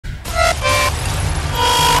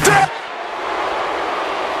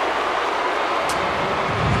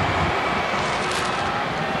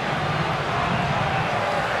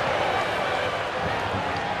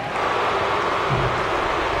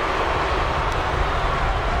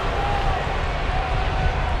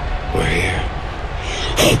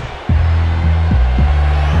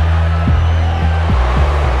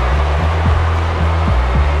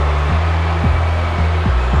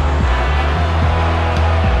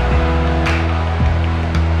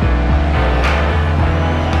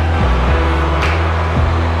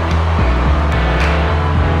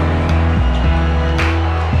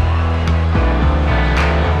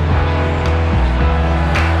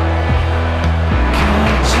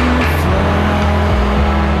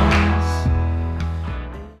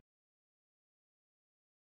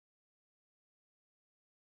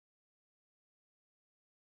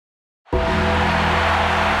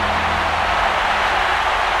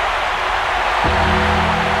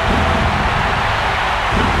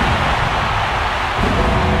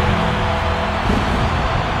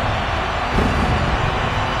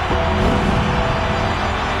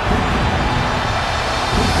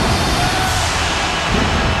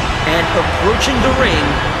and approaching the ring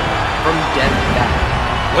from Death Valley,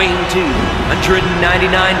 weighing 299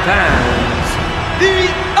 pounds, The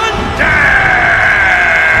Undertaker!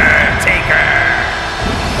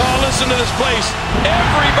 Oh, listen to this place.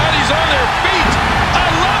 Everybody's on their feet. I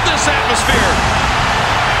love this atmosphere.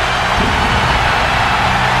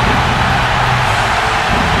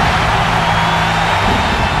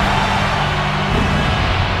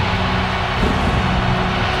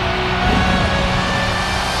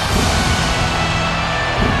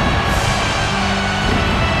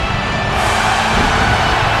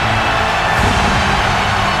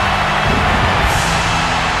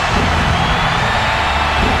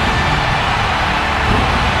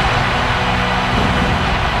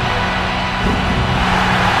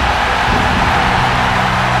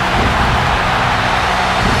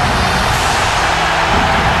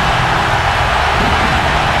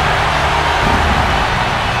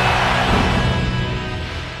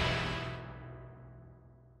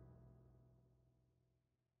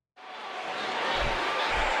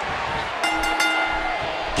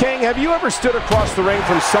 King, have you ever stood across the ring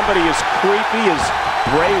from somebody as creepy as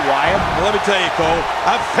Bray Wyatt? Well, let me tell you, Cole,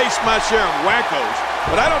 I've faced my share of wackos,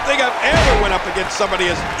 but I don't think I've ever went up against somebody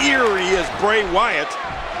as eerie as Bray Wyatt.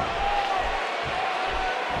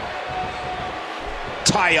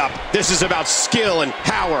 Tie up. This is about skill and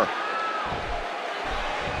power.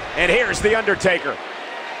 And here's The Undertaker.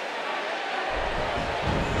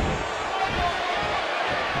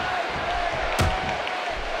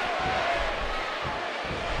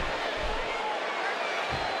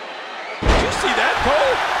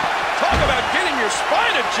 Talk about getting your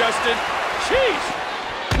spine adjusted. Jeez.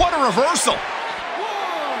 What a reversal. 1,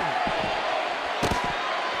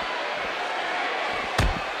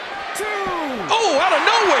 2. Oh, out of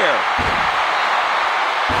nowhere.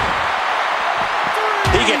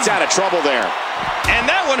 3. He gets out of trouble there. And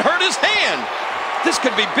that one hurt his hand. This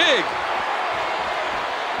could be big.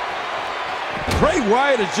 Bray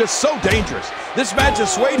Wyatt is just so dangerous. This match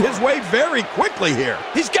has swayed his way very quickly here.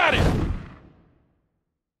 He's got it.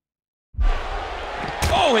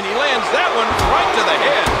 Oh, and he lands that one right to the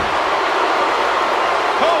head.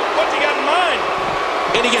 Oh, what's he got in mind?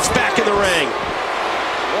 And he gets back in the ring.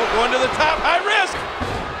 Oh, going to the top, high risk.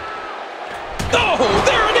 Oh,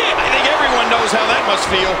 there it is. I think everyone knows how that must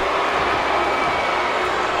feel.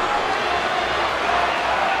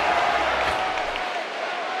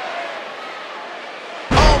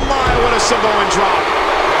 Oh my, what a Samoan drop.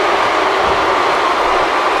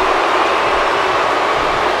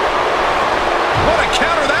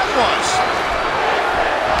 Counter that was.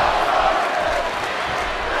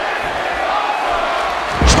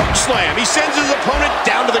 Choke slam. He sends his opponent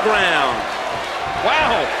down to the ground.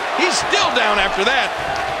 Wow, he's still down after that.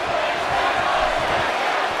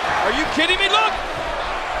 Are you kidding me? Look.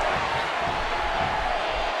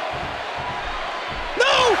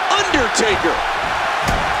 No! Undertaker.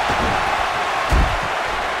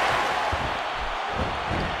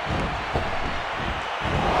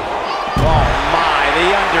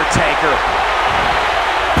 The Undertaker.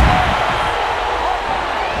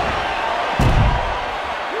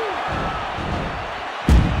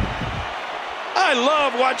 I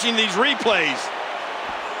love watching these replays.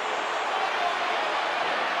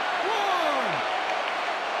 1,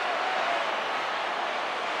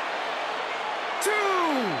 2,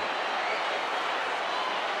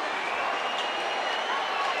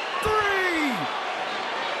 3.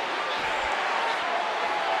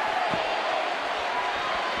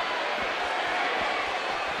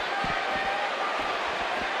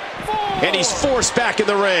 And he's forced back in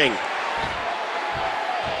the ring. 5.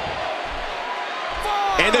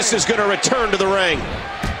 And this is going to return to the ring.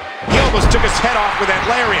 He almost took his head off with that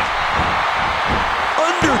lariat.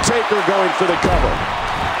 Undertaker going for the cover.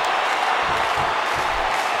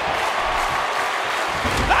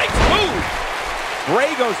 Nice move.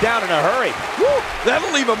 Bray goes down in a hurry. Woo,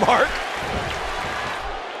 that'll leave a mark.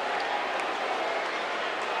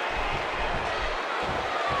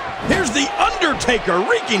 Here's The Undertaker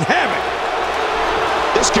wreaking havoc.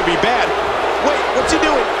 This could be bad. Wait, what's he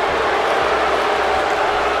doing?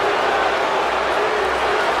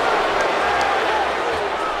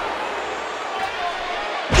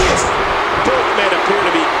 Both men appear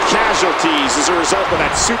to be casualties as a result of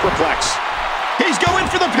that superplex. He's going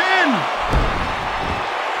for the pin.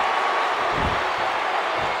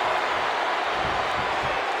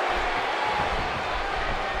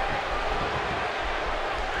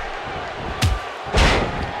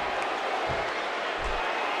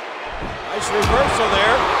 Nice reversal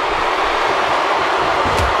there.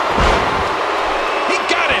 He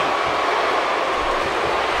got him.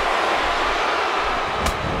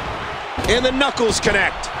 And the knuckles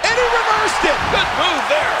connect. And he reversed it. Good move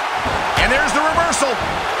there. And there's the reversal.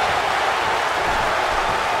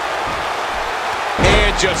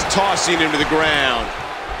 And just tossing him to the ground.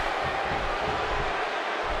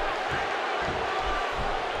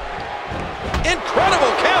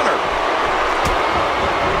 Incredible counter.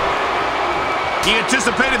 He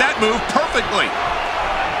anticipated that move perfectly.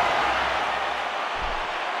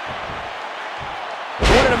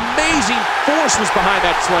 What an amazing force was behind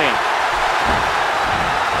that slam.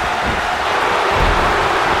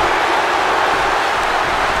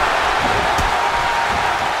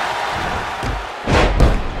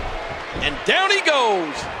 And down he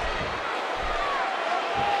goes.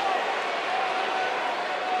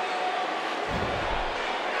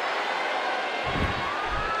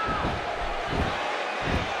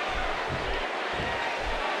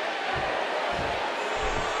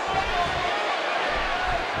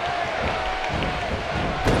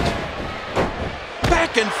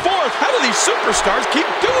 Back and forth. How do these superstars keep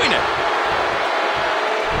doing it?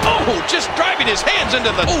 Oh, just driving his hands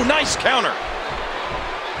into the... Oh, nice counter.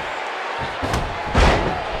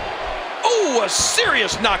 Oh, a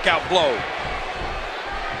serious knockout blow.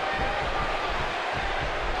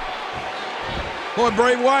 Boy,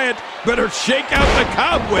 Bray Wyatt better shake out the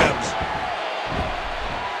cobwebs.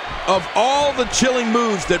 Of all the chilling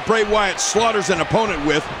moves that Bray Wyatt slaughters an opponent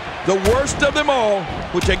with, the worst of them all,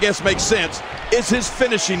 which I guess makes sense, is his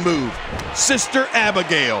finishing move, Sister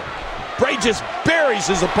Abigail. Bray just buries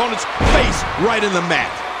his opponent's face right in the mat.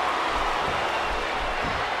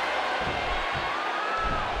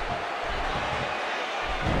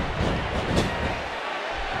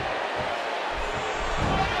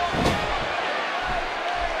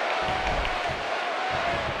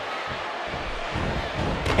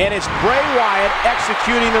 And it's Bray Wyatt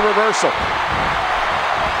executing the reversal.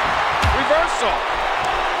 Reversal.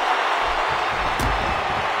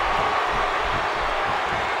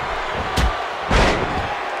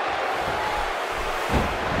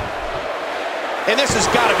 And this has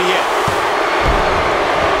got to be it.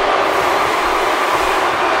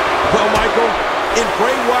 Well, Michael, in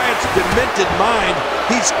Bray Wyatt's demented mind,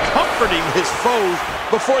 he's comforting his foes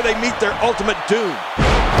before they meet their ultimate doom.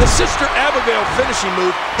 The Sister Abigail finishing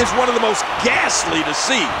move is one of the most ghastly to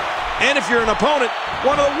see. And if you're an opponent,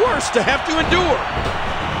 one of the worst to have to endure.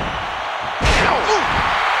 Ow. Ooh.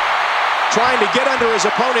 Trying to get under his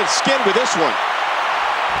opponent's skin with this one.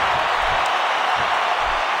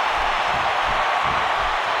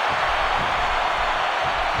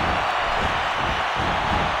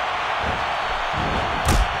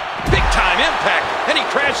 Big time impact, and he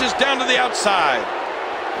crashes down to the outside.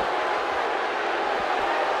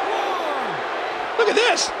 Look at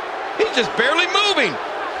this. He's just barely moving.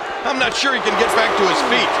 I'm not sure he can get back to his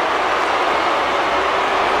feet.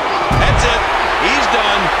 That's it. He's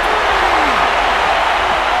done.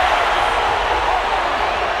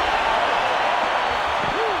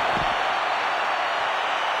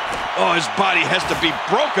 Oh, his body has to be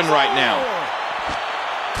broken right now.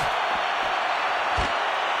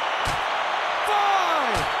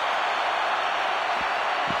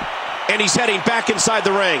 5. And he's heading back inside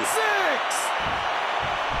the ring. 6.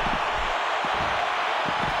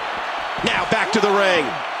 Now back to the ring.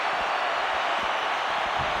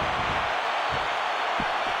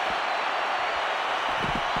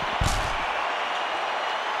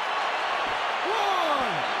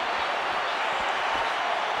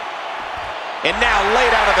 And now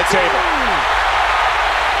laid out on the table.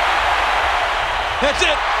 That's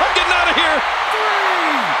it. I'm getting out of here. 3.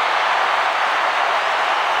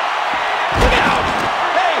 Look out.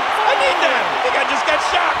 Hey, I need that. I think I just got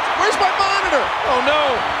shocked. Where's my monitor? Oh,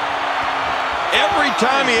 no. Every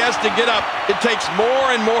time he has to get up, it takes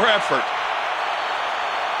more and more effort. 6.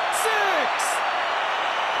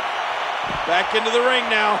 Back into the ring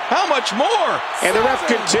now. How much more? And the ref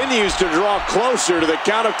continues to draw closer to the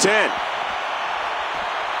count of 10. 1.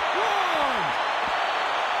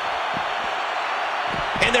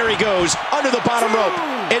 And there he goes, under the bottom rope.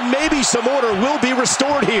 And maybe some order will be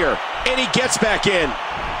restored here. And he gets back in.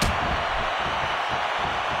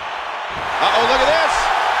 Uh-oh, look at this.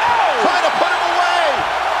 Trying to put him away.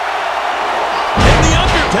 And The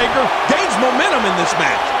Undertaker gains momentum in this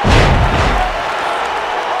match.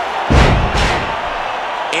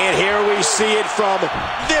 And here we see it from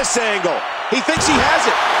this angle. He thinks he has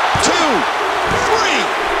it. 2, 3.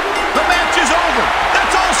 The match is over.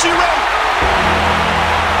 That's all she wrote.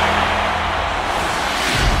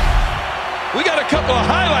 We got a couple of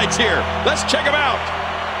highlights here. Let's check them out.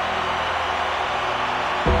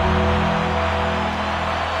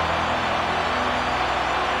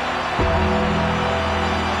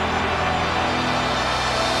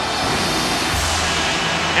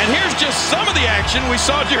 just some of the action we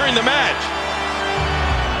saw during the match.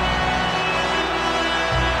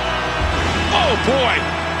 Oh boy,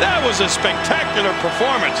 that was a spectacular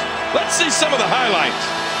performance. Let's see some of the highlights.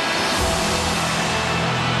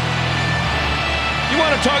 You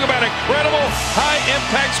want to talk about incredible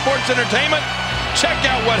high-impact sports entertainment? Check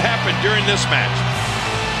out what happened during this match.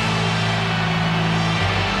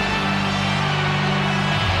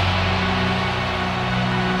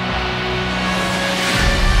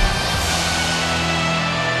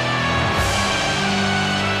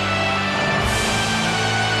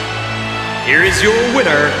 Here is your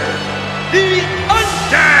winner, The Undertaker.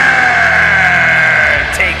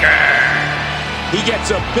 He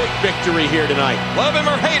gets a big victory here tonight. Love him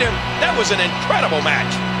or hate him, that was an incredible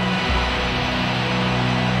match.